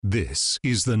This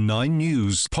is the 9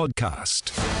 News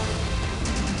podcast.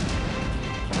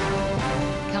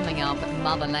 Coming up,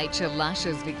 Mother Nature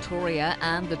lashes Victoria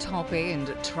and the top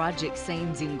end, tragic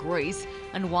scenes in Greece,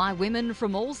 and why women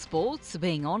from all sports are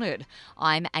being honoured.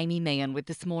 I'm Amy Meehan with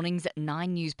this morning's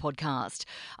 9 News podcast.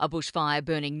 A bushfire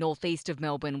burning northeast of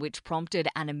Melbourne, which prompted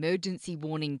an emergency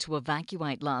warning to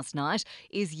evacuate last night,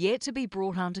 is yet to be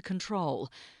brought under control.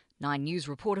 9 News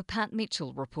reporter Pat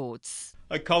Mitchell reports.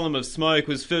 A column of smoke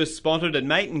was first spotted at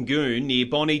Maitengoon near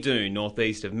Bonnie Doon,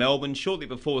 northeast of Melbourne, shortly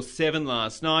before 7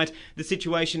 last night. The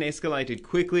situation escalated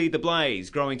quickly, the blaze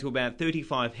growing to about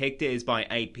 35 hectares by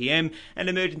 8 p.m. An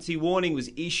emergency warning was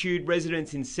issued.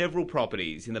 Residents in several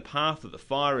properties in the path of the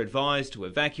fire advised to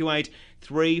evacuate.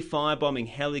 3 firebombing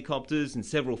helicopters and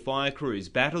several fire crews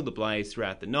battled the blaze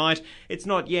throughout the night. It's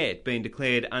not yet been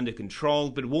declared under control,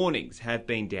 but warnings have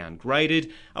been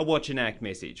downgraded. A watch and act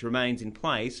message remains in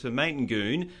place for Maitengoon,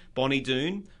 Bonnie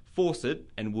Doon, Fawcett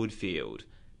and Woodfield.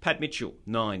 Pat Mitchell,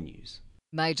 9 News.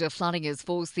 Major flooding has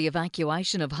forced the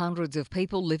evacuation of hundreds of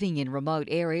people living in remote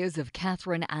areas of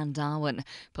Katherine and Darwin.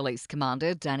 Police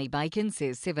Commander Danny Bacon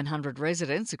says 700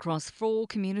 residents across 4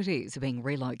 communities are being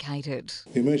relocated.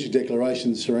 The emergency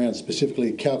declaration surrounds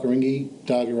specifically Kalkaringi,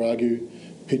 Dargaragu,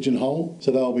 Pigeonhole,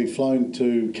 so they'll be flown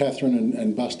to Katherine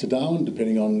and bus to Darwin,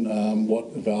 depending on what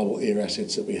available air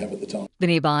assets that we have at the time. The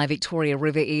nearby Victoria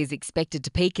River is expected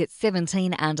to peak at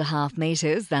 17.5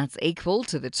 metres. That's equal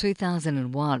to the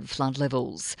 2001 flood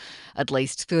levels. At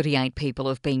least 38 people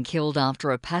have been killed after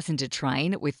a passenger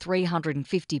train with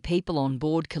 350 people on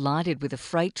board collided with a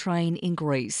freight train in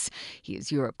Greece.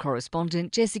 Here's Europe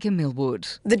correspondent Jessica Millwood.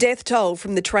 The death toll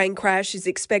from the train crash is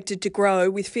expected to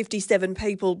grow, with 57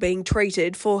 people being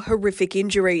treated for horrific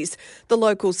injuries. The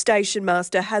local station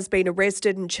master has been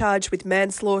arrested and charged with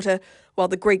manslaughter, while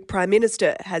the Greek Prime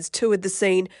Minister has toured the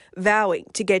scene, vowing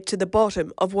to get to the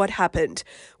bottom of what happened.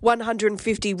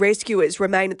 150 rescuers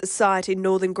remain at the site in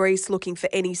northern Greece looking for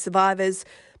any survivors,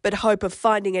 but hope of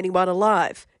finding anyone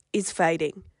alive is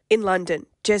fading. In London,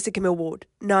 Jessica Millward,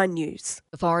 9 News.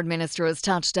 The Foreign Minister has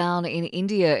touched down in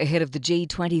India ahead of the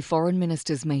G20 Foreign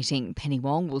Ministers meeting. Penny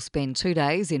Wong will spend 2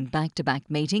 days in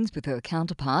back-to-back meetings with her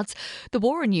counterparts. The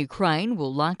war in Ukraine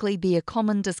will likely be a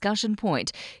common discussion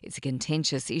point. It's a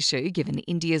contentious issue given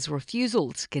India's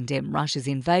refusal to condemn Russia's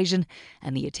invasion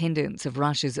and the attendance of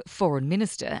Russia's foreign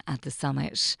minister at the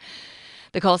summit.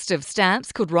 The cost of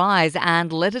stamps could rise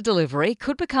and letter delivery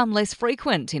could become less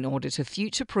frequent in order to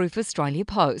future-proof Australia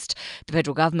Post. The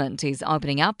federal government is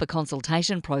opening up a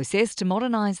consultation process to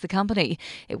modernise the company.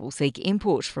 It will seek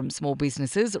input from small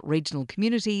businesses, regional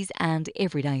communities and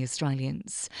everyday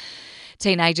Australians.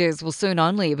 Teenagers will soon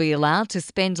only be allowed to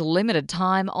spend limited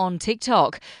time on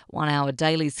TikTok. 1 hour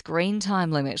daily screen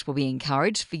time limit will be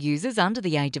encouraged for users under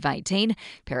the age of 18.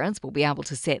 Parents will be able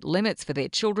to set limits for their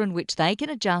children, which they can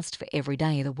adjust for every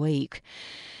day of the week.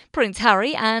 Prince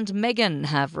Harry and Meghan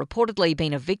have reportedly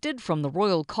been evicted from the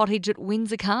royal cottage at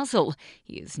Windsor Castle.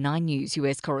 Here's 9 News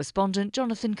US correspondent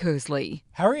Jonathan Kersley.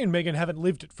 Harry and Meghan haven't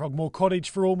lived at Frogmore Cottage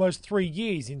for almost 3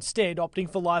 years, instead opting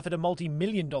for life at a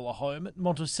multi-million-dollar home at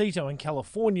Montecito in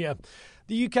California.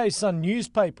 The UK Sun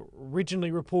newspaper originally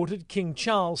reported King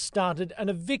Charles started an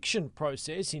eviction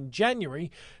process in January,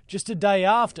 just a day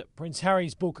after Prince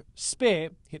Harry's book Spare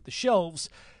hit the shelves.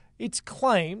 It's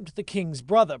claimed the King's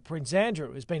brother, Prince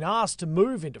Andrew, has been asked to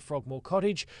move into Frogmore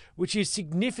Cottage, which is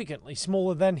significantly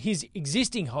smaller than his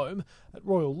existing home at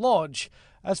Royal Lodge.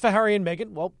 As for Harry and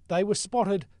Meghan, well, they were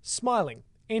spotted smiling,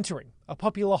 entering a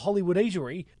popular Hollywood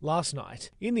eatery last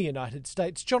night in the United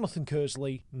States. Jonathan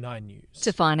Kersley, 9 News.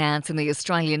 To finance in the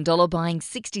Australian dollar, buying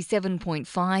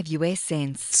 67.5 US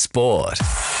cents. Sport.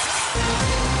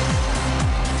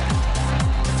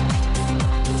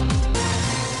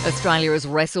 Australia has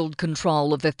wrestled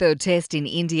control of the third test in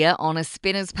India on a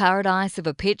spinner's paradise of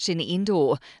a pitch in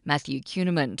Indore. Matthew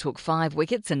Kuhnemann took 5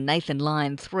 wickets and Nathan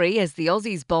Lyon 3 as the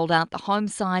Aussies bowled out the home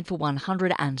side for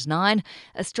 109.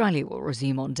 Australia will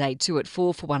resume on day 2 at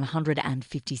 4 for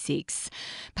 156.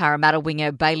 Parramatta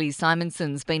winger Bailey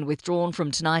Simonson's been withdrawn from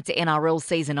tonight's NRL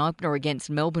season opener against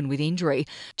Melbourne with injury.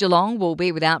 Geelong will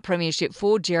be without premiership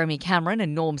forward Jeremy Cameron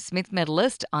and Norm Smith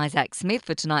medalist Isaac Smith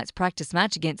for tonight's practice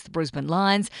match against the Brisbane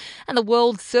Lions. And the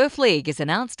World Surf League has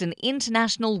announced an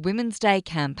International Women's Day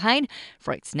campaign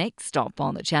for its next stop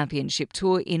on the championship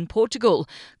tour in Portugal.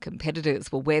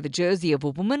 Competitors will wear the jersey of a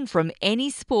woman from any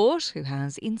sport who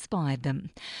has inspired them.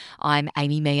 I'm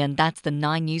Amy Meehan. That's the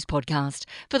 9 News podcast.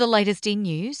 For the latest in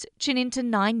news, tune in to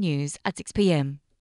 9 News at 6 p.m.